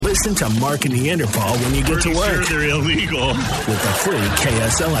Listen to Mark and Neanderthal when you get to work. Sure they're illegal. With the free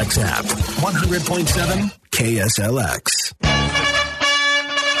KSLX app. 100.7 KSLX.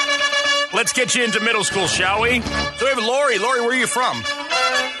 Let's get you into middle school, shall we? So we have Lori. Lori, where are you from?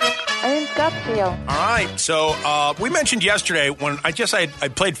 I'm in Scottsdale. All right. So we mentioned yesterday when I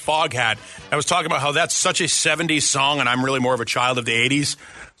played Foghat. I was talking about how that's such a 70s song, and I'm really more of a child of the 80s.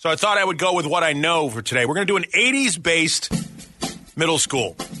 So I thought I would go with what I know for today. We're going to do an 80s-based middle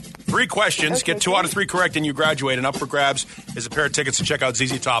school. 3 questions. Okay, get 2 out of 3 correct, and you graduate. And up for grabs is a pair of tickets to check out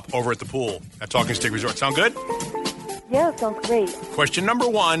ZZ Top over at the pool at Talking Stick Resort. Sound good? Yeah, sounds great. Question number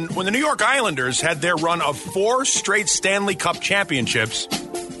 1. When the New York Islanders had their run of 4 straight Stanley Cup championships,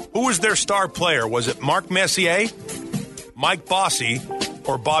 who was their star player? Was it Mark Messier, Mike Bossy,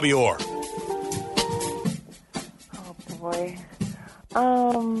 or Bobby Orr? Oh, boy.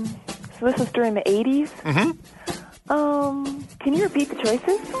 So this was during the 80s? Mm-hmm. Can you repeat the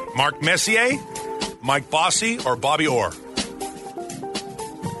choices? Mark Messier, Mike Bossy, or Bobby Orr?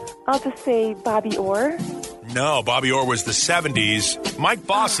 I'll just say Bobby Orr. No, Bobby Orr was the 70s. Mike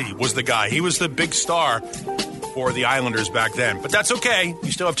Bossy was the guy. He was the big star for the Islanders back then. But that's okay.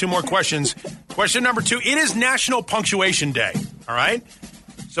 You still have 2 more questions. Question number 2. It is National Punctuation Day. All right?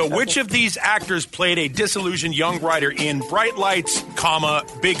 So which of these actors played a disillusioned young writer in Bright Lights,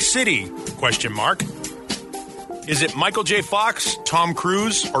 Big City? Question mark. Is it Michael J. Fox, Tom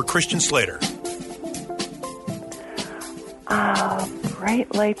Cruise, or Christian Slater?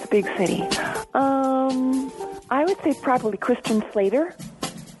 Bright Lights, Big City. I would say probably Christian Slater.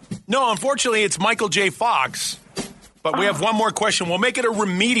 No, unfortunately, it's Michael J. Fox. But we have one more question. We'll make it a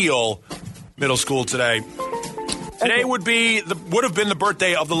remedial middle school today. Today would have been the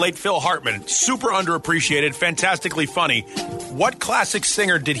birthday of the late Phil Hartman. Super underappreciated, fantastically funny. What classic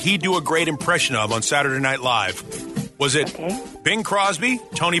singer did he do a great impression of on Saturday Night Live? Was it Bing Crosby,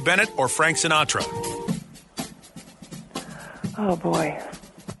 Tony Bennett, or Frank Sinatra? Oh, boy.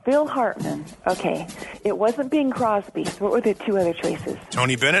 Phil Hartman. Okay. It wasn't Bing Crosby. So what were the 2 other choices?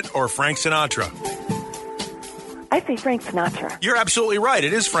 Tony Bennett or Frank Sinatra? I say Frank Sinatra. You're absolutely right.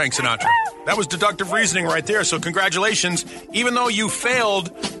 It is Frank Sinatra. That was deductive reasoning right there. So congratulations. Even though you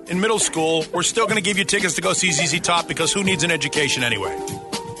failed in middle school, we're still going to give you tickets to go see ZZ Top because who needs an education anyway?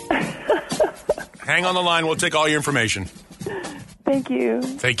 Hang on the line. We'll take all your information. Thank you.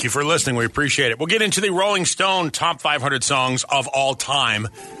 Thank you for listening. We appreciate it. We'll get into the Rolling Stone Top 500 Songs of All Time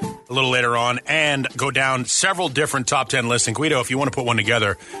a little later on and go down several different Top 10 lists. And Guido, if you want to put one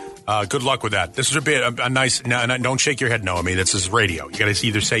together, good luck with that. This is a nice... No, don't shake your head no. I mean, this is radio. You got to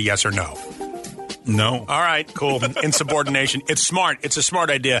either say yes or no. No. All right, cool. Insubordination. It's smart. It's a smart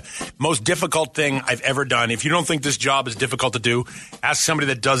idea. Most difficult thing I've ever done. If you don't think this job is difficult to do, ask somebody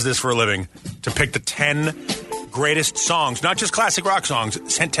that does this for a living to pick the 10 greatest songs, not just classic rock songs,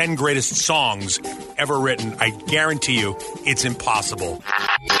 10 greatest songs ever written. I guarantee you it's impossible.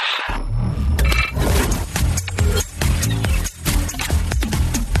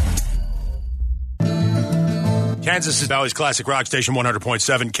 Kansas Valley's classic rock station,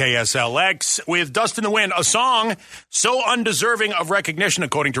 100.7 KSLX, with Dust in the Wind, a song so undeserving of recognition,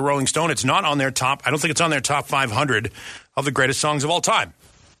 according to Rolling Stone. It's not on their top, I don't think it's on their top 500 of the greatest songs of all time.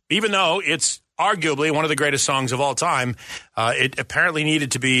 Even though it's arguably one of the greatest songs of all time, it apparently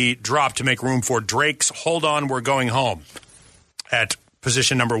needed to be dropped to make room for Drake's Hold On, We're Going Home at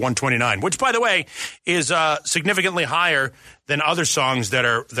position number 129, which, by the way, is significantly higher than other songs that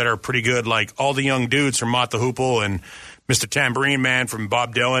are pretty good, like All the Young Dudes from Mott the Hoople and Mr. Tambourine Man from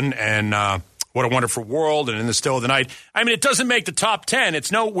Bob Dylan and What a Wonderful World and In the Still of the Night. I mean, it doesn't make the top 10.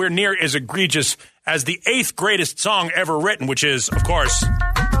 It's nowhere near as egregious as the 8th greatest song ever written, which is, of course,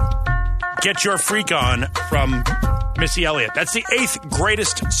 Get Your Freak On from Missy Elliott. That's the 8th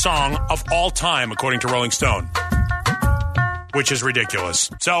greatest song of all time, according to Rolling Stone, which is ridiculous.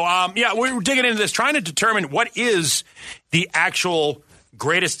 So, we're digging into this, trying to determine what is the actual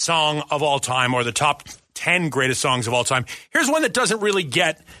greatest song of all time or the top 10 greatest songs of all time. Here's one that doesn't really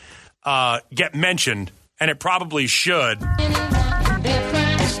get mentioned, and it probably should.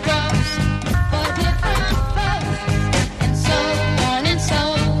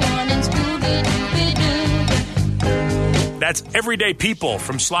 That's Everyday People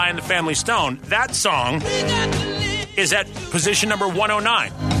from Sly and the Family Stone. That song is at position number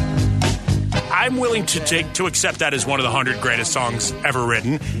 109. I'm willing to accept that as one of the 100 greatest songs ever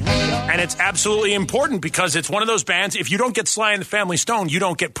written. And it's absolutely important because it's one of those bands, if you don't get Sly and the Family Stone, you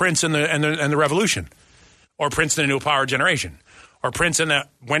don't get Prince and the Revolution. Or Prince and the New Power Generation. Or Prince and the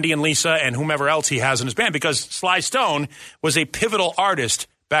Wendy and Lisa and whomever else he has in his band. Because Sly Stone was a pivotal artist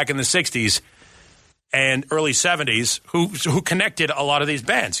back in the 60s. and early 70s who connected a lot of these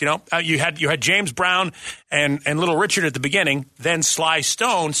bands. You know, you had James Brown and Little Richard at the beginning, then Sly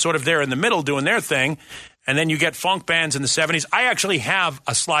Stone sort of there in the middle doing their thing, and then you get funk bands in the 70s. I actually have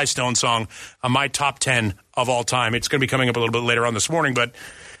a Sly Stone song on my top 10 of all time. It's going to be coming up a little bit later on this morning, but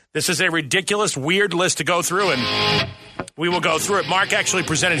this is a ridiculous, weird list to go through, and we will go through it. Mark actually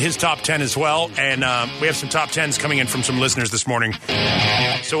presented his top 10 as well, and we have some top 10s coming in from some listeners this morning.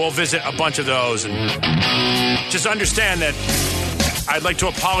 So we'll visit a bunch of those. And just understand that I'd like to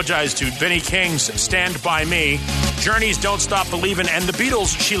apologize to Benny King's Stand By Me, Journey's Don't Stop Believin', and the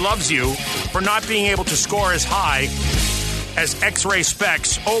Beatles' She Loves You for not being able to score as high as X-Ray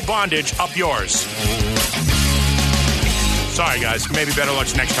Specs, Oh Bondage, Up Yours. Sorry, guys. Maybe better luck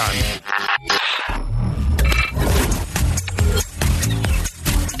next time.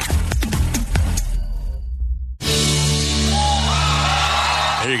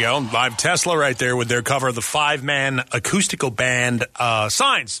 There you go. Live Tesla right there with their cover of the 5-man acoustical band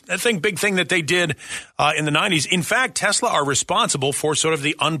Signs. Big thing that they did in the 90s. In fact, Tesla are responsible for sort of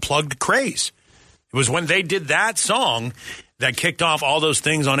the unplugged craze. It was when they did that song that kicked off all those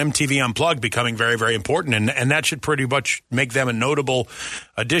things on MTV Unplugged becoming very, very important. And that should pretty much make them a notable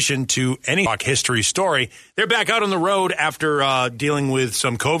addition to any rock history story. They're back out on the road after dealing with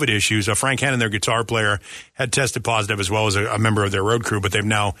some COVID issues. Frank Hannon, their guitar player, had tested positive as well as a member of their road crew, but they've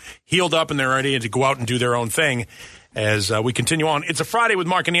now healed up and they're ready to go out and do their own thing as we continue on. It's a Friday with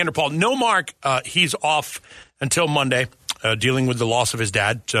Mark and Neanderthal. No Mark, he's off until Monday. Dealing with the loss of his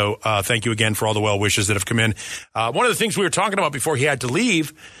dad. So thank you again for all the well wishes that have come in. One of the things we were talking about before he had to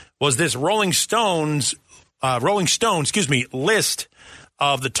leave was this Rolling Stone, list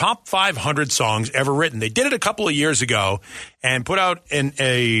of the top 500 songs ever written. They did it a couple of years ago and put out an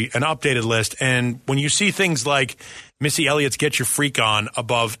updated list. And when you see things like Missy Elliott's Get Your Freak On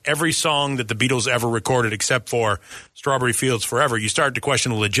above every song that the Beatles ever recorded except for Strawberry Fields Forever, you start to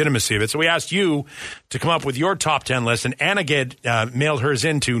question the legitimacy of it. So we asked you to come up with your top 10 list, and Anna mailed hers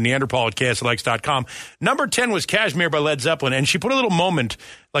into Neanderthal@KSLX.com. Number 10 was Kashmir by Led Zeppelin, and she put a little moment,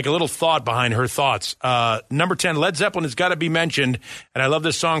 like a little thought behind her thoughts. Number 10, Led Zeppelin has got to be mentioned, and I love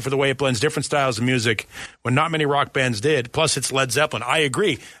this song for the way it blends different styles of music when not many rock bands did. Plus, it's Led Zeppelin. I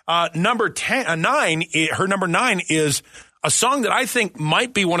agree. Number 9 is a song that I think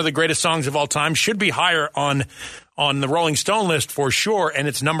might be one of the greatest songs of all time, should be higher on the Rolling Stone list for sure, and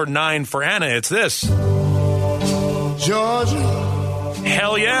it's number 9 for Anna. It's this. Georgia.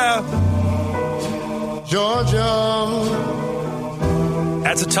 Hell yeah. Georgia.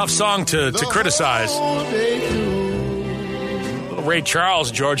 That's a tough song to criticize. Ray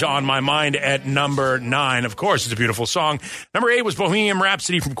Charles, Georgia on My Mind at number 9. Of course, it's a beautiful song. Number 8 was Bohemian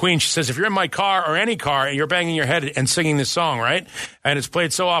Rhapsody from Queen. She says, if you're in my car or any car and you're banging your head and singing this song, right? And it's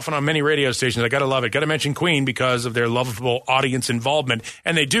played so often on many radio stations. I got to love it. Got to mention Queen because of their lovable audience involvement.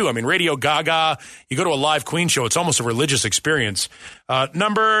 And they do. I mean, Radio Gaga, you go to a live Queen show, it's almost a religious experience.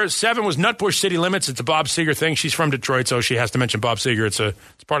 Number 7 was Nutbush City Limits. It's a Bob Seger thing. She's from Detroit, so she has to mention Bob Seger.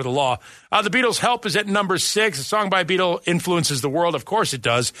 It's part of the law. The Beatles' Help is at number 6. A song by Beatle influences the world. Of course it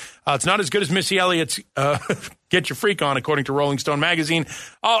does. It's not as good as Missy Elliott's Get Your Freak On, according to Rolling Stone magazine.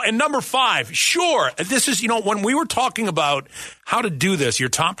 Oh, and number 5, sure. This is, when we were talking about how to do this, your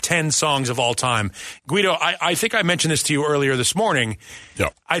top 10 songs of all time, Guido, I think I mentioned this to you earlier this morning.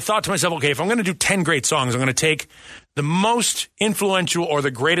 Yeah. I thought to myself, okay, if I'm going to do 10 great songs, I'm going to take the most influential or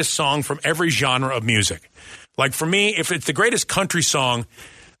the greatest song from every genre of music. Like for me, if it's the greatest country song,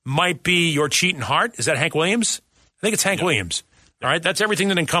 might be Your Cheatin' Heart. Is that Hank Williams? I think it's Hank Williams. All right, that's everything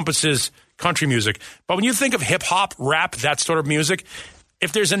that encompasses country music. But when you think of hip-hop, rap, that sort of music,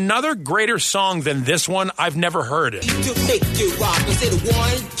 if there's another greater song than this one, I've never heard it. To make you rock, I said 1,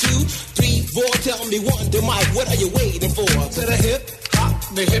 2, 3, 4. Tell me one, the mic, what are you waiting for? To the hip,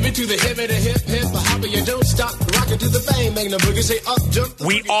 hop, the hippie to the hippie, the hip, hip, the hopper, you don't stop. Rock it to the bang, bang, the boogie, say up, jump.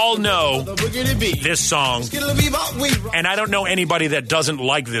 We all know this song, and I don't know anybody that doesn't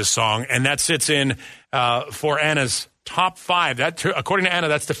like this song, and that sits in for Anna's top 5. That, according to Anna,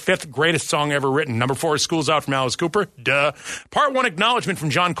 that's the 5th greatest song ever written. Number 4 is School's Out from Alice Cooper. Duh. Part 1, Acknowledgement from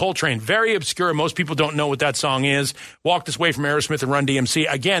John Coltrane. Very obscure. Most people don't know what that song is. Walk This Way from Aerosmith and Run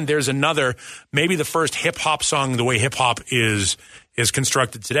DMC. Again, there's another, maybe the first hip-hop song the way hip-hop is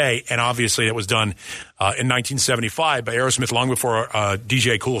constructed today, and obviously it was done in 1975 by Aerosmith long before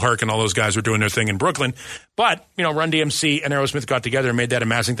DJ Kool Herc and all those guys were doing their thing in Brooklyn. But, Run DMC and Aerosmith got together and made that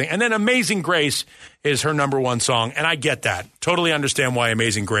amazing thing. And then Amazing Grace is her number 1 song, and I get that. Totally understand why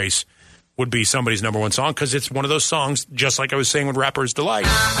Amazing Grace would be somebody's number 1 song, because it's one of those songs, just like I was saying with Rapper's Delight,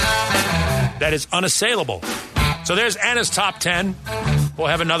 that is unassailable. So there's Anna's top 10. We'll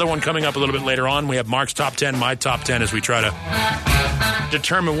have another one coming up a little bit later on. We have Mark's Top 10, my Top 10, as we try to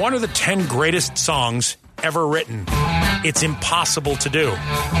determine what are the 10 greatest songs ever written. It's impossible to do.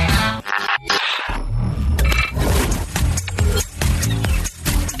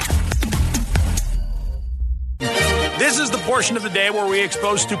 This is the portion of the day where we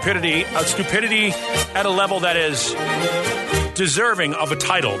expose stupidity at a level that is deserving of a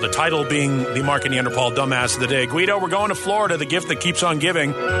title. The title being the Mark and Neanderthal Dumbass of the Day. Guido, we're going to Florida, the gift that keeps on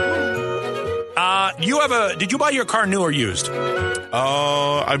giving. Did you buy your car new or used?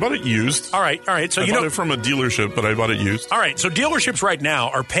 I bought it used. All right. So I bought it from a dealership, but I bought it used. All right. So dealerships right now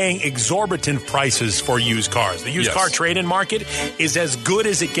are paying exorbitant prices for used cars. The used car trade-in market is as good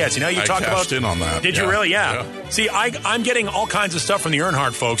as it gets. You know, you talk about. I cashed in on that. Did you really? Yeah. See, I'm getting all kinds of stuff from the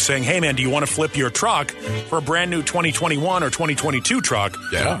Earnhardt folks saying, "Hey, man, do you want to flip your truck for a brand new 2021 or 2022 truck?"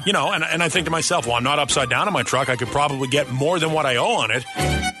 Yeah. You know, and I think to myself, well, I'm not upside down on my truck. I could probably get more than what I owe on it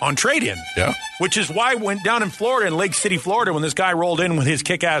on trade-in. Yeah. Which is why I went down in Florida, in Lake City, Florida, when this guy rolled in with his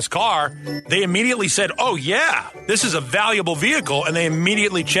kick-ass car, they immediately said, oh, yeah, this is a valuable vehicle, and they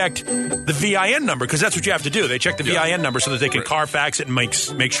immediately checked the VIN number, because that's what you have to do. They check the VIN number so that they can Carfax it and make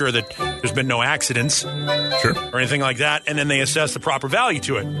sure that there's been no accidents or anything like that, and then they assess the proper value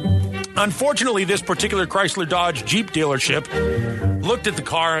to it. Unfortunately, this particular Chrysler Dodge Jeep dealership looked at the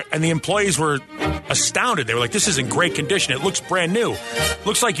car, and the employees were astounded. They were like, this is in great condition. It looks brand new.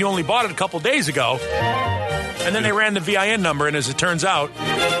 Looks like you only bought it a couple days ago. And then they ran the VIN number, and as it turns out,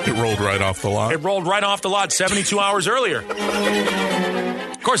 it rolled right off the lot. It rolled right off the lot 72 hours earlier.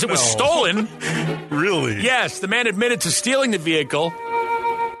 Of course, it was stolen. Really? Yes, the man admitted to stealing the vehicle.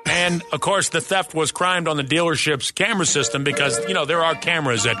 And, of course, the theft was crimed on the dealership's camera system because, you know, there are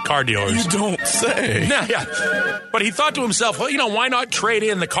cameras at car dealers. You don't say. Yeah. But he thought to himself, well, you know, why not trade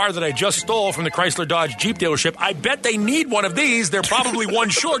in the car that I just stole from the Chrysler Dodge Jeep dealership? I bet they need one of these. They're probably one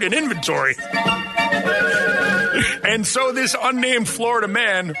short in inventory. And so this unnamed Florida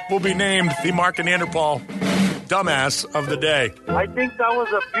man will be named the Mark and Neanderthal Dumbass of the Day. I think that was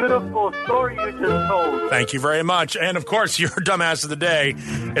a beautiful story you just told. Thank you very much. And, of course, your Dumbass of the Day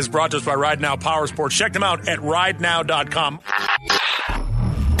is brought to us by Ride Now Power Sports. Check them out at ridenow.com.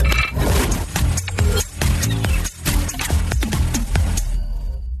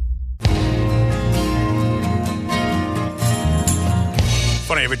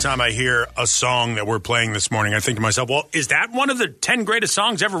 Funny, every time I hear a song that we're playing this morning, I think to myself, well, is that one of the 10 greatest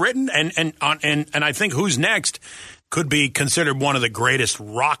songs ever written? And I think Who's Next could be considered one of the greatest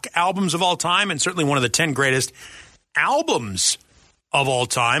rock albums of all time, and certainly one of the 10 greatest albums of all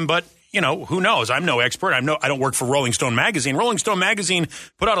time. But, you know, who knows? I'm no expert. I don't work for Rolling Stone Magazine. Rolling Stone Magazine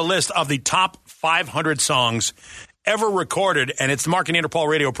put out a list of the top 500 songs ever recorded, and it's the Mark and Neanderthal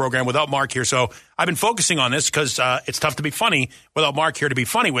radio program without Mark here. So I've been focusing on this because it's tough to be funny without Mark here to be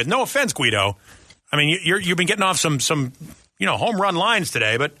funny with. No offense, Guido. I mean, you've been getting off some home run lines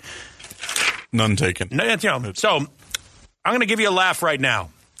today, but none taken. So I'm going to give you a laugh right now.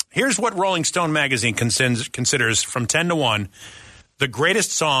 Here's what Rolling Stone Magazine considers from 10 to 1 the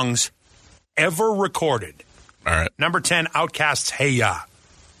greatest songs ever recorded. All right. Number 10, Outkast's Hey Ya.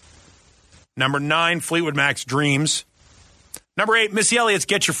 Number 9, Fleetwood Mac's Dreams. Number 8, Missy Elliott's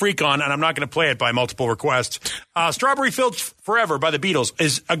Get Your Freak On, and I'm not going to play it by multiple requests. Strawberry Fields Forever by the Beatles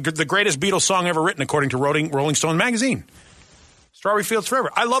is the greatest Beatles song ever written, according to Rolling Stone Magazine. Strawberry Fields Forever.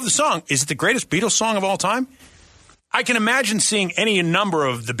 I love the song. Is it the greatest Beatles song of all time? I can imagine seeing any number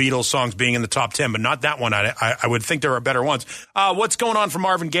of the Beatles songs being in the top 10, but not that one. I would think there are better ones. What's Going On from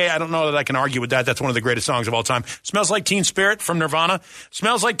Marvin Gaye? I don't know that I can argue with that. That's one of the greatest songs of all time. Smells Like Teen Spirit from Nirvana.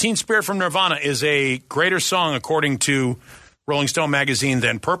 Smells Like Teen Spirit from Nirvana is a greater song, according to Rolling Stone Magazine,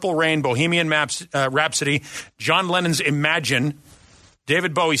 than Purple Rain, Bohemian Rhapsody, John Lennon's Imagine,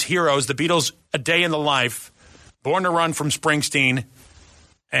 David Bowie's Heroes, The Beatles' A Day in the Life, Born to Run from Springsteen,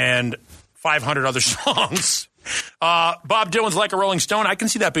 and 500 other songs. Bob Dylan's Like a Rolling Stone. I can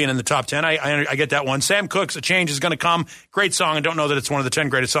see that being in the top 10. I get that one. Sam Cooke's A Change Is Gonna Come. Great song. I don't know that it's one of the 10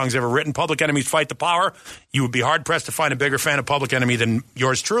 greatest songs ever written. Public Enemy's Fight the Power. You would be hard-pressed to find a bigger fan of Public Enemy than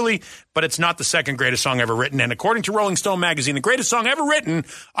yours truly, but it's not the second greatest song ever written. And according to Rolling Stone Magazine, the greatest song ever written,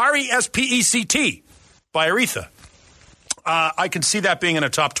 R-E-S-P-E-C-T, by Aretha. I can see that being in a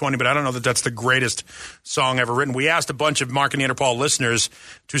top 20, but I don't know that that's the greatest song ever written. We asked a bunch of Mark and Neanderthal listeners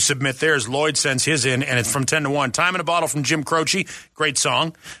to submit theirs. Lloyd sends his in, and it's from 10 to 1. Time in a Bottle from Jim Croce. Great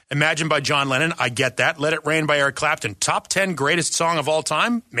song. Imagine by John Lennon. I get that. Let It Rain by Eric Clapton. Top 10 greatest song of all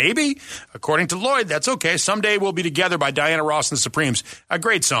time? Maybe. According to Lloyd, that's okay. Someday We'll Be Together by Diana Ross and the Supremes. A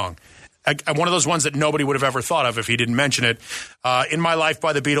great song. one of those ones that nobody would have ever thought of if he didn't mention it. In My Life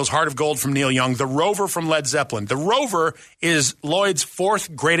by the Beatles, Heart of Gold from Neil Young, The Rover from Led Zeppelin. The Rover is Lloyd's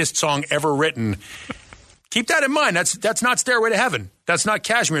 4th greatest song ever written. Keep that in mind. That's not Stairway to Heaven. That's not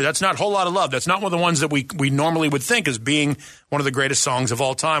Kashmir. That's not Whole Lotta Love. That's not one of the ones that we normally would think as being one of the greatest songs of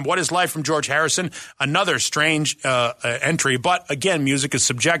all time. What Is Life from George Harrison? Another strange entry. But again, music is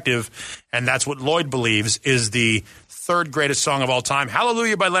subjective, and that's what Lloyd believes is the 3rd greatest song of all time.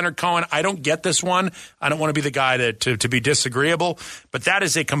 Hallelujah by Leonard Cohen. I don't get this one. I don't want to be the guy to be disagreeable, but that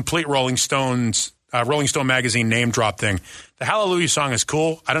is a complete Rolling Stone magazine name drop thing. The Hallelujah song is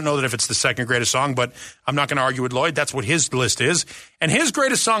cool. I don't know that if it's the 2nd greatest song, but I'm not going to argue with Lloyd. That's what his list is. And his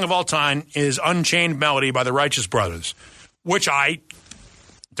greatest song of all time is Unchained Melody by the Righteous Brothers, which I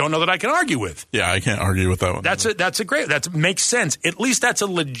don't know that I can argue with. Yeah, I can't argue with that one. That makes sense. At least that's a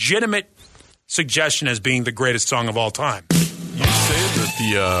legitimate suggestion as being the greatest song of all time. You say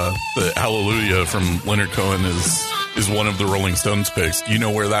that the Hallelujah from Leonard Cohen is one of the Rolling Stones picks. Do you know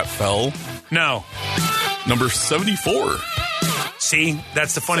where that fell? No. Number 74. See,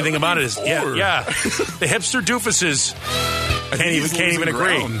 that's the funny thing about it is, yeah. The hipster doofuses can't even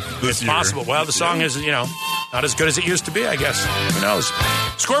agree. It's possible. Well, the song is, not as good as it used to be, I guess. Who knows?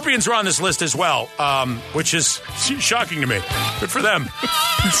 Scorpions are on this list as well, which is shocking to me. Good for them.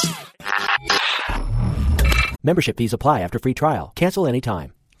 Membership fees apply after free trial. Cancel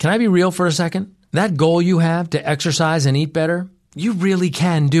anytime. Can I be real for a second? That goal you have to exercise and eat better, you really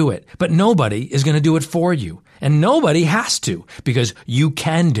can do it. But nobody is going to do it for you. And nobody has to, because you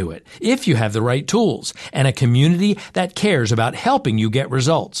can do it if you have the right tools and a community that cares about helping you get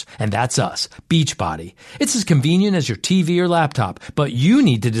results. And that's us, Beachbody. It's as convenient as your TV or laptop, but you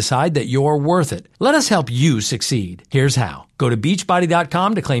need to decide that you're worth it. Let us help you succeed. Here's how. Go to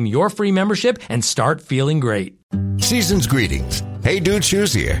Beachbody.com to claim your free membership and start feeling great. Season's greetings. Hey Dude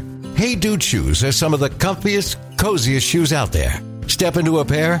Shoes here. Hey Dude Shoes are some of the comfiest, coziest shoes out there. Step into a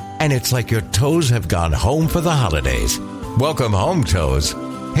pair, and it's like your toes have gone home for the holidays. Welcome home, toes.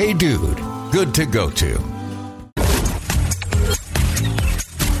 Hey Dude, good to go to.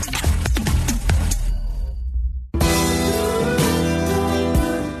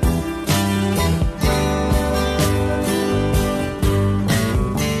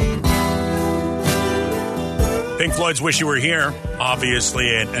 Pink Floyd's Wish You Were Here,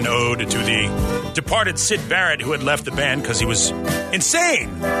 obviously an ode to the departed Syd Barrett, who had left the band because he was insane.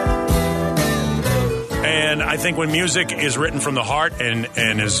 And I think when music is written from the heart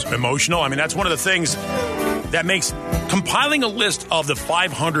and is emotional, I mean, that's one of the things that makes compiling a list of the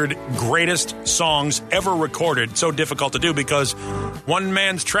 500 greatest songs ever recorded so difficult to do, because one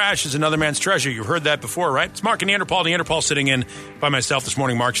man's trash is another man's treasure. You've heard that before, right? It's Mark and Neanderthal. Neanderthal sitting in by myself this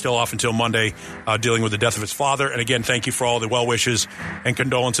morning. Mark's still off until Monday, dealing with the death of his father. And again, thank you for all the well wishes and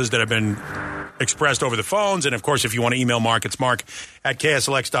condolences that have been expressed over the phones. And of course, if you want to email Mark, it's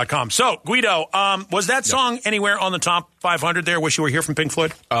mark@kslx.com. So, Guido, was that song anywhere on the top 500 there? Wish You Were Here from Pink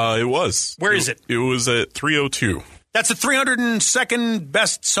Floyd? It was. Where is it? It was at 302. That's the 302nd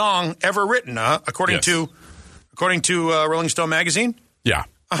best song ever written, according to Rolling Stone magazine? Yeah.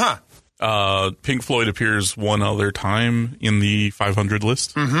 Uh-huh. Pink Floyd appears one other time in the 500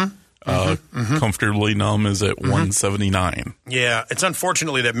 list. Comfortably Numb is at 179. Yeah, it's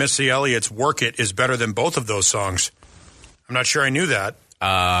unfortunately that Missy Elliott's Work It is better than both of those songs. I'm not sure I knew that.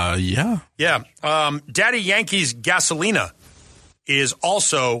 Yeah. Yeah. Daddy Yankee's Gasolina is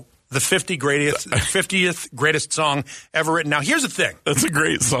also the 50th greatest song ever written. Now, here's the thing. That's a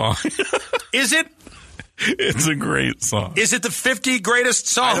great song. Is it? It's a great song. Is it the 50 greatest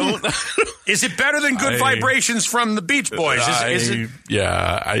song? Is it better than Good Vibrations from the Beach Boys?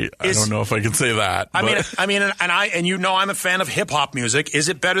 I don't know if I can say that. I mean, and you know I'm a fan of hip hop music. Is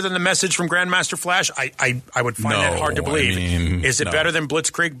it better than The Message from Grandmaster Flash? I would find that hard to believe. Is it better than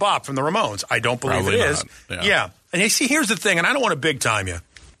Blitzkrieg Bop from the Ramones? I don't believe Probably it is. not. Yeah. And you see, here's the thing, and I don't want to big time you,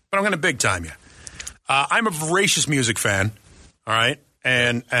 but I'm going to big time you. I'm a voracious music fan, all right?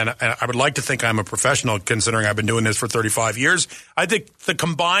 And I would like to think I'm a professional, considering I've been doing this for 35 years. I think the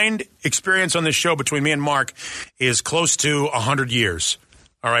combined experience on this show between me and Mark is close to 100 years,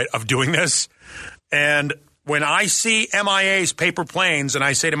 all right, of doing this. And when I see MIA's Paper Planes and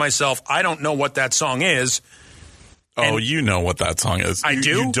I say to myself, I don't know what that song is. Oh, you know what that song is. I do?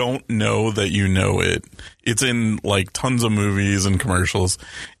 You don't know that you know it. It's in, like, tons of movies and commercials.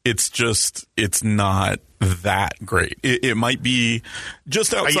 It's not that great. It might be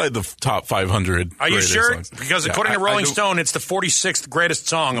just outside the top 500. Are you sure? Songs. Because according to Rolling Stone, it's the 46th greatest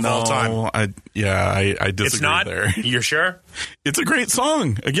song of all time. I disagree. It's not? There. You're sure? It's a great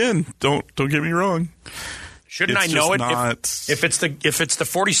song. Again, don't get me wrong. Shouldn't I know it? If it's the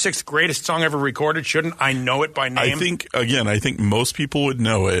 46th greatest song ever recorded, shouldn't I know it by name? I think most people would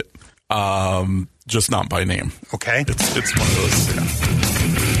know it, just not by name. Okay. It's one of those,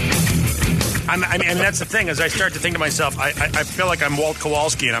 I mean, that's the thing. As I start to think to myself, I feel like I'm Walt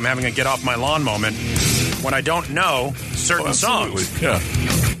Kowalski and I'm having a get off my lawn moment when I don't know certain songs. Yeah.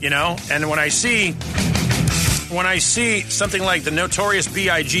 You know, and when I see something like the Notorious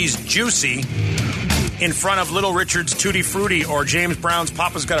B.I.G.'s Juicy in front of Little Richard's Tutti Frutti, or James Brown's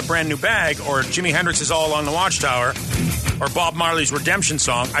Papa's Got a Brand New Bag, or Jimi Hendrix's All Along the Watchtower, or Bob Marley's Redemption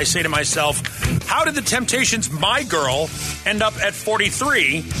Song, I say to myself, how did the Temptations' My Girl end up at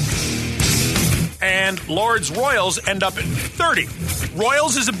 43 and Lord's Royals end up at 30?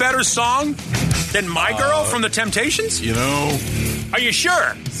 Royals is a better song than My Girl from the Temptations? You know... Are you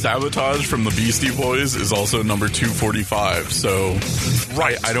sure? Sabotage from the Beastie Boys is also number 245, so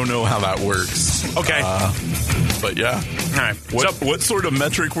I don't know how that works. Okay. But yeah. All right. What sort of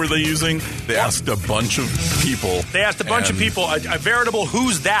metric were they using? They asked a bunch of people. They asked a bunch of people, a veritable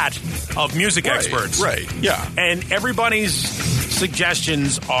who's that of music experts. Right, yeah. And everybody's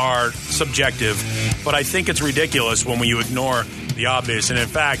suggestions are subjective, but I think it's ridiculous when you ignore the obvious. And in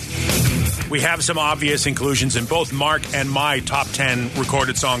fact, we have some obvious inclusions in both Mark and my top 10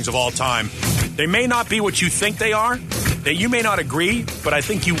 recorded songs of all time. They may not be what you think they are. That you may not agree, but I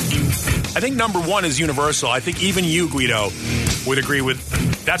think I think number one is universal. I think even you, Guido, would agree with.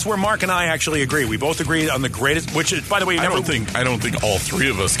 That's where Mark and I actually agree. We both agree on the greatest. Which is, by the way, I don't think all three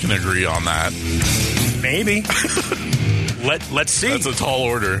of us can agree on that. Maybe. Let's see. That's a tall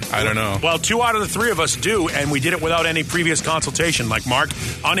order. I don't know. Well, 2 out of the 3 of us do, and we did it without any previous consultation. Like Mark,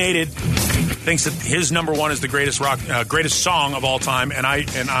 unaided, thinks that his number one is the greatest song of all time, and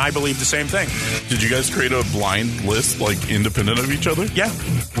I believe the same thing. Did you guys create a blind list, like independent of each other? Yeah.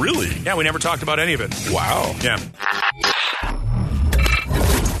 Really? Yeah, we never talked about any of it. Wow. Yeah.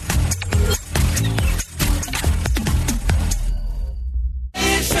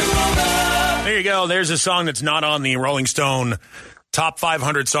 There you go. There's a song that's not on the Rolling Stone top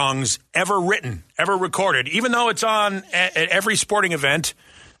 500 songs ever written, ever recorded, even though it's on at every sporting event.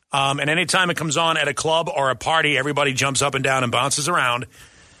 And anytime it comes on at a club or a party, everybody jumps up and down and bounces around.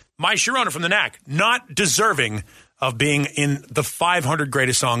 My Sharona from the Knack, not deserving of being in the 500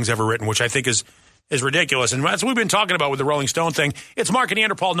 greatest songs ever written, which I think is ridiculous. And that's what we've been talking about with the Rolling Stone thing. It's Mark and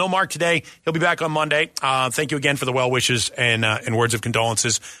Neanderthal. No Mark today. He'll be back on Monday. Thank you again for the well wishes and words of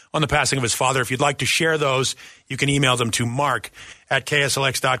condolences on the passing of his father. If you'd like to share those, you can email them to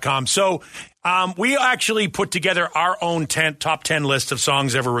mark@kslx.com. So we actually put together our own top 10 list of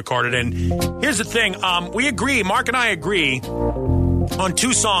songs ever recorded. And here's the thing. We agree, Mark and I agree, on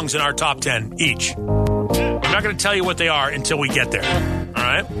 2 songs in our top 10 each. I'm not going to tell you what they are until we get there. All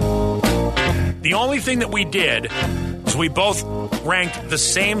right? The only thing that we did is we both ranked the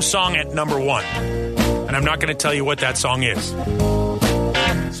same song at number 1. And I'm not going to tell you what that song is.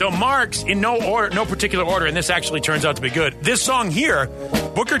 So Mark's in no particular order, and this actually turns out to be good. This song here,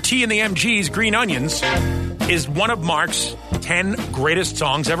 Booker T and the MG's Green Onions, is one of Mark's 10 greatest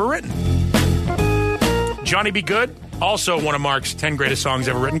songs ever written. Johnny B. Good, also one of Mark's 10 greatest songs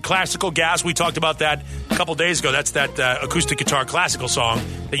ever written. Classical Gas, we talked about that a couple days ago. That's that acoustic guitar classical song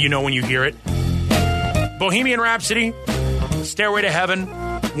that you know when you hear it. Bohemian Rhapsody, Stairway to Heaven,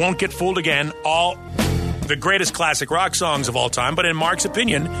 Won't Get Fooled Again, all the greatest classic rock songs of all time, but in Mark's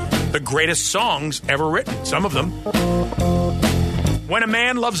opinion, the greatest songs ever written, some of them. When a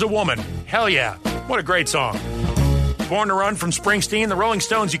Man Loves a Woman, hell yeah, what a great song. Born to Run from Springsteen, the Rolling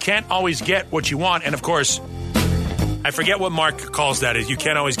Stones, You Can't Always Get What You Want, and of course, I forget what Mark calls that. You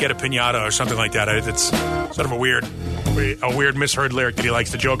can't always get a piñata or something like that. It's sort of a weird misheard lyric that he likes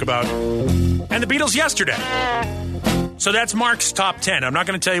to joke about. And the Beatles, Yesterday. So that's Mark's top 10. I'm not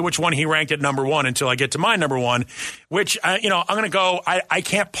going to tell you which one he ranked at number 1 until I get to my number 1, which, I'm going to go. I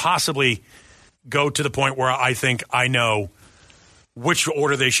can't possibly go to the point where I think I know which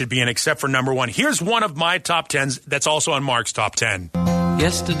order they should be in except for number 1. Here's one of my top 10s that's also on Mark's top 10.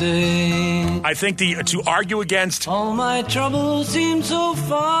 Yesterday, I think to argue against all my troubles seem so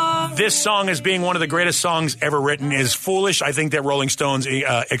far. This song as being one of the greatest songs ever written is foolish. I think that Rolling Stone's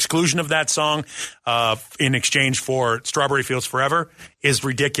exclusion of that song in exchange for Strawberry Fields Forever is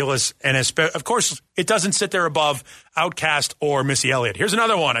ridiculous. And of course, it doesn't sit there above Outkast or Missy Elliott. Here's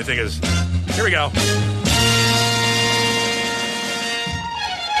another one I think is. Here we go.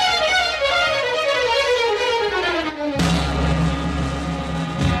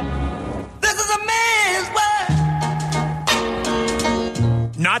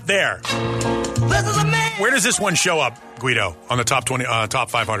 Not there. Where does this one show up, Guido, on the top 20, top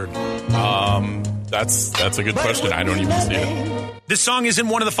 500? That's a good question. I don't even see it. This song isn't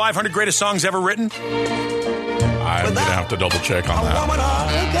one of the 500 greatest songs ever written? I'm going to have to double check on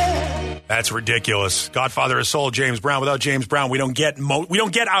that. That's ridiculous. Godfather of Soul, James Brown. Without James Brown, we don't get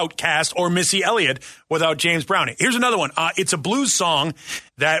Outkast or Missy Elliott without James Brown. Here's another one. It's a blues song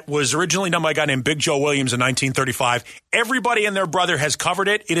that was originally done by a guy named Big Joe Williams in 1935. Everybody and their brother has covered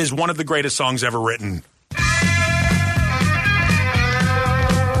it. It is one of the greatest songs ever written.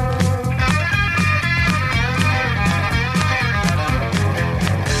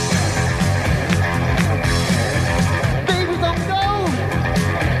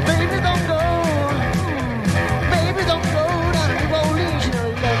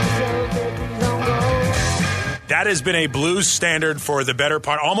 That has been a blues standard for the better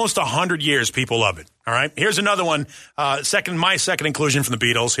part, almost 100 years. People love it. All right. Here's another one. My second inclusion from the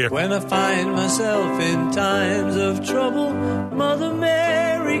Beatles here. When I find myself in times of trouble, Mother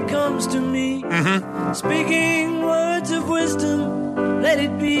Mary comes to me, speaking words of wisdom. Let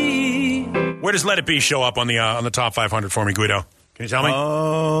it be. Where does "Let It Be" show up on the top 500 for me, Guido? Can you tell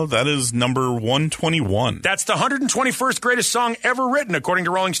me? That is number 121. That's the 121st greatest song ever written, according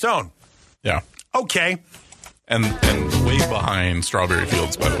to Rolling Stone. Yeah. Okay. And way behind Strawberry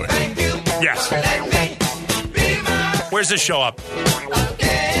Fields, by the way. Yes. Where's this show up?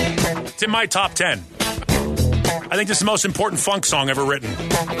 It's in my top 10. I think this is the most important funk song ever written.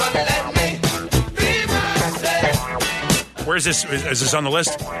 Where is this? Is this on the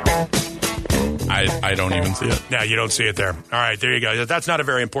list? I don't even see it. No, you don't see it there. All right, there you go. That's not a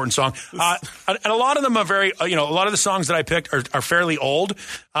very important song. And a lot of them are very, a lot of the songs that I picked are fairly old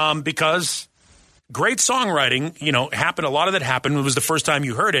because great songwriting, happened. A lot of that happened. It was the first time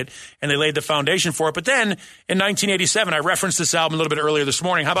you heard it, and they laid the foundation for it. But then in 1987, I referenced this album a little bit earlier this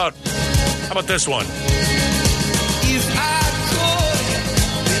morning. How about this one? If I could,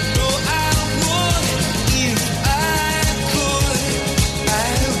 you know I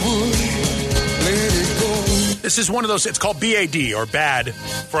would let it go. This is one of those. It's called BAD or Bad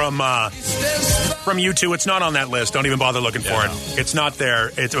from U2. It's not on that list. Don't even bother looking for it. It's not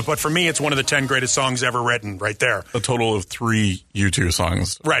there. But for me, it's one of the 10 greatest songs ever written. Right there. A total of 3 U2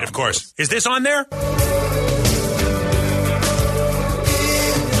 songs. Right, of course. Is this on there?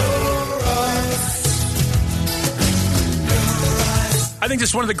 I think this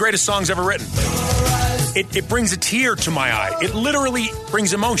is one of the greatest songs ever written. It brings a tear to my eye. It literally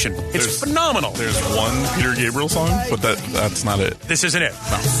brings emotion. It's phenomenal. There's one Peter Gabriel song, but that's not it. This isn't it.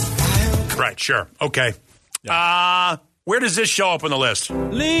 No. Right, sure. Okay. Yeah. Where does this show up on the list?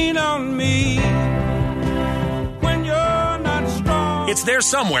 Lean on me when you're not strong. It's there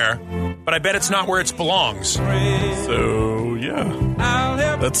somewhere, but I bet it's not where it belongs. So, yeah.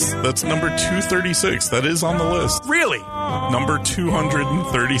 That's number 236. That is on the list. Really? Number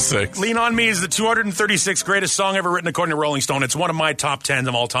 236. Lean on Me is the 236th greatest song ever written according to Rolling Stone. It's one of my top 10s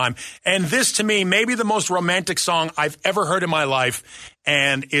of all time. And this, to me, may be the most romantic song I've ever heard in my life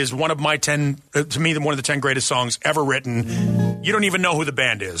and is one of my 10, to me, one of the 10 greatest songs ever written. You don't even know who the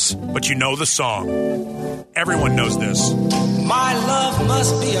band is, but you know the song. Everyone knows this. My love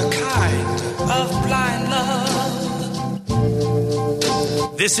must be a kind of blind love.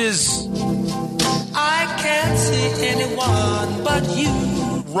 This is... I can't see anyone but you.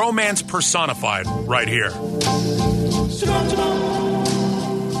 Romance personified right here.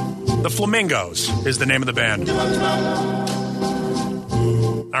 The Flamingos is the name of the band.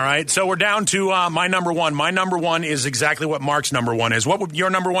 All right, so we're down to my number one. My number one is exactly what Mark's number one is. What would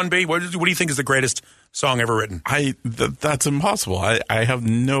your number one be? What do you think is the greatest song ever written? That's impossible. I have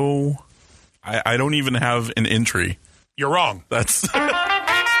no... I don't even have an entry. You're wrong. That's...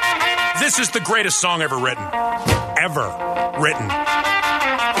 This is the greatest song ever written. Ever written.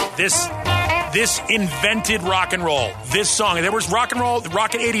 This invented rock and roll. This song. There was rock and roll.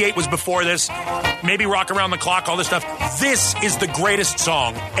 Rocket 88 was before this. Maybe Rock Around the Clock, all this stuff. This is the greatest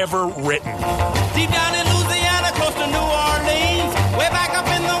song ever written. Deep down in Louisiana, close to New Orleans, way back up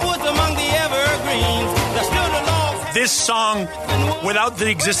in the woods among the evergreens, there stood a log. This song, without the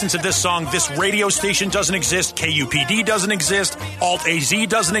existence of this song, this radio station doesn't exist. KUPD doesn't exist. Alt-AZ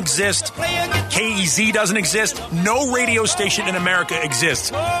doesn't exist. KEZ doesn't exist. No radio station in America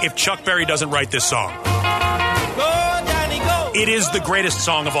exists if Chuck Berry doesn't write this song. It is the greatest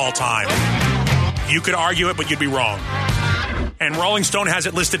song of all time. You could argue it, but you'd be wrong. And Rolling Stone has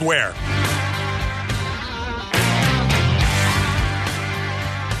it listed where?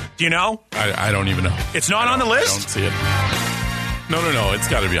 Do you know? I don't even know. It's not on the list? I don't see it. No. It's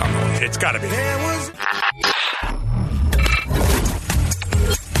got to be on the list. It's got to be.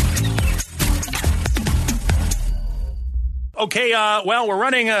 Okay, well, we're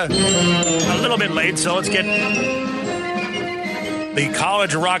running a little bit late, so let's get the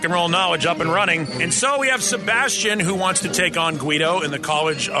College of Rock and Roll Knowledge up and running. And so we have Sebastian, who wants to take on Guido in the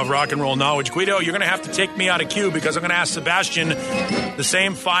College of Rock and Roll Knowledge. Guido, you're going to have to take me out of queue because I'm going to ask Sebastian the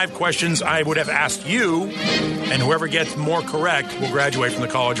same 5 questions I would have asked you, and whoever gets more correct will graduate from the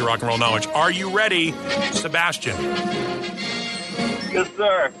College of Rock and Roll Knowledge. Are you ready, Sebastian? Yes,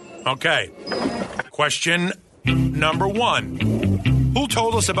 sir. Okay. Question number 1. Who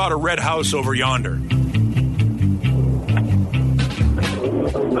told us about a red house over yonder?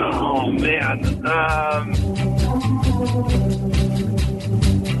 Oh, man.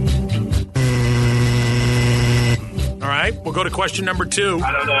 All right, we'll go to question number 2.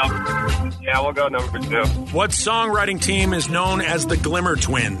 I don't know. Yeah, we'll go number 2. What songwriting team is known as the Glimmer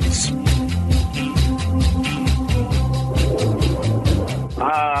Twins?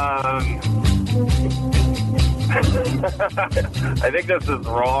 I think this is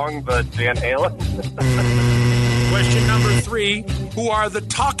wrong, but Van Halen. Question number 3. Who are the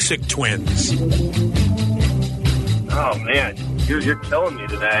Toxic Twins? Oh, man. You're killing me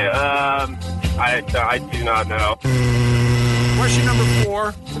today. I do not know. Question number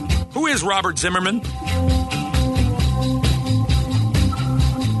 4. Who is Robert Zimmerman?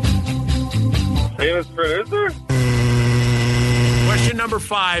 Famous producer? Question number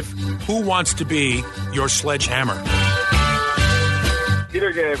 5. Who wants to be your sledgehammer?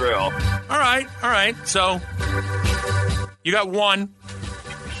 Peter Gabriel. All right. So you got 1.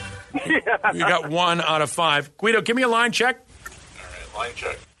 You got 1 out of 5. Guido, give me a line check. All right, line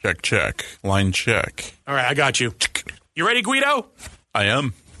check. Check. Line check. All right, I got you. You ready, Guido? I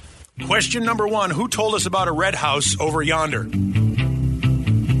am. Question number 1. Who told us about a red house over yonder?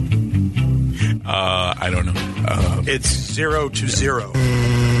 I don't know. It's 0-0.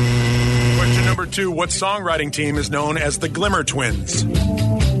 Question number 2. What songwriting team is known as the Glimmer Twins?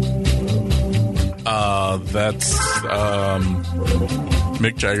 That's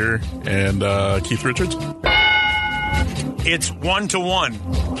Mick Jagger and Keith Richards. It's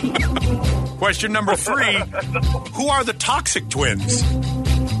 1-1. Question number 3. Who are the Toxic Twins?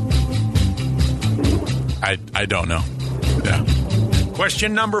 I don't know. Yeah.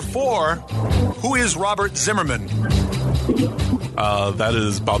 Question number 4. Who is Robert Zimmerman? That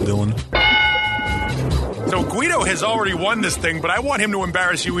is Bob Dylan. So Guido has already won this thing, but I want him to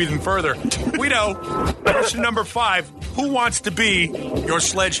embarrass you even further. Guido, question number 5. Who wants to be your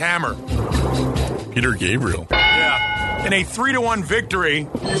sledgehammer? Peter Gabriel. Yeah. In a 3-1 victory,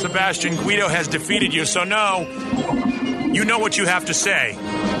 Sebastian, Guido has defeated you. So no, you know what you have to say.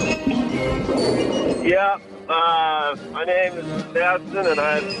 Yeah. My name is Sebastian, and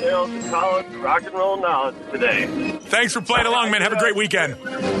I have failed the College of Rock and Roll Knowledge today. Thanks for playing along, man. Have a great weekend.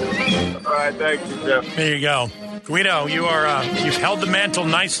 All right, thank you, Jeff. There you go. Guido, you've held the mantle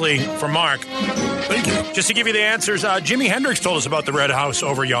nicely for Mark. Thank you. Just to give you the answers, Jimi Hendrix told us about the red house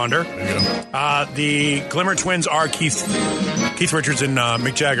over yonder. There you go. The Glimmer Twins are Keith Richards and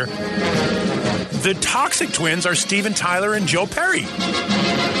Mick Jagger. The Toxic Twins are Steven Tyler and Joe Perry.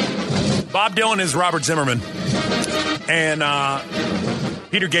 Bob Dylan is Robert Zimmerman. And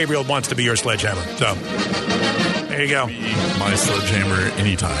Peter Gabriel wants to be your sledgehammer. So, there you go. My sledgehammer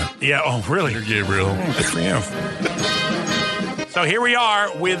anytime. Yeah, oh, really? Peter Gabriel. Good for you. So here we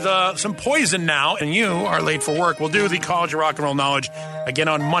are with some Poison now, and you are late for work. We'll do the College of Rock and Roll Knowledge again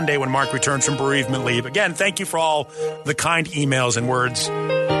on Monday when Mark returns from bereavement leave. Again, thank you for all the kind emails and words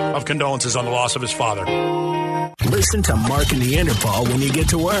of condolences on the loss of his father. Listen to Mark and Neanderthal when you get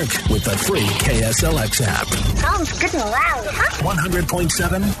to work with the free KSLX app. Sounds good and loud, huh?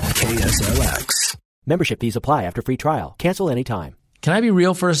 100.7 KSLX. Membership fees apply after free trial. Cancel anytime. Can I be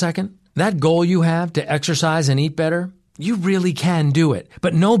real for a second? That goal you have to exercise and eat better, you really can do it.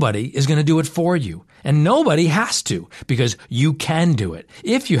 But nobody is going to do it for you. And nobody has to, because you can do it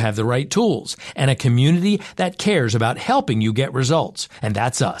if you have the right tools and a community that cares about helping you get results. And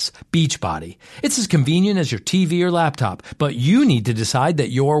that's us, Beachbody. It's as convenient as your TV or laptop, but you need to decide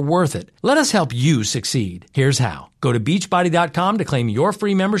that you're worth it. Let us help you succeed. Here's how. Go to beachbody.com to claim your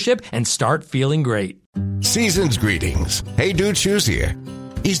free membership and start feeling great. Season's greetings. Hey Dude Shoes here.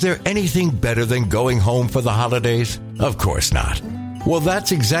 Is there anything better than going home for the holidays? Of course not. Well,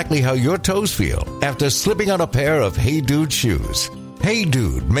 that's exactly how your toes feel after slipping on a pair of Hey Dude shoes. Hey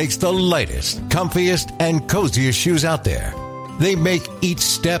Dude makes the lightest, comfiest, and coziest shoes out there. They make each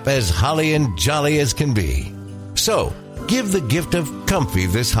step as holly and jolly as can be. So, give the gift of comfy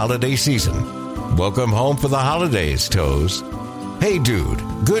this holiday season. Welcome home for the holidays, toes. Hey Dude,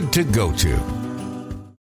 good to go to.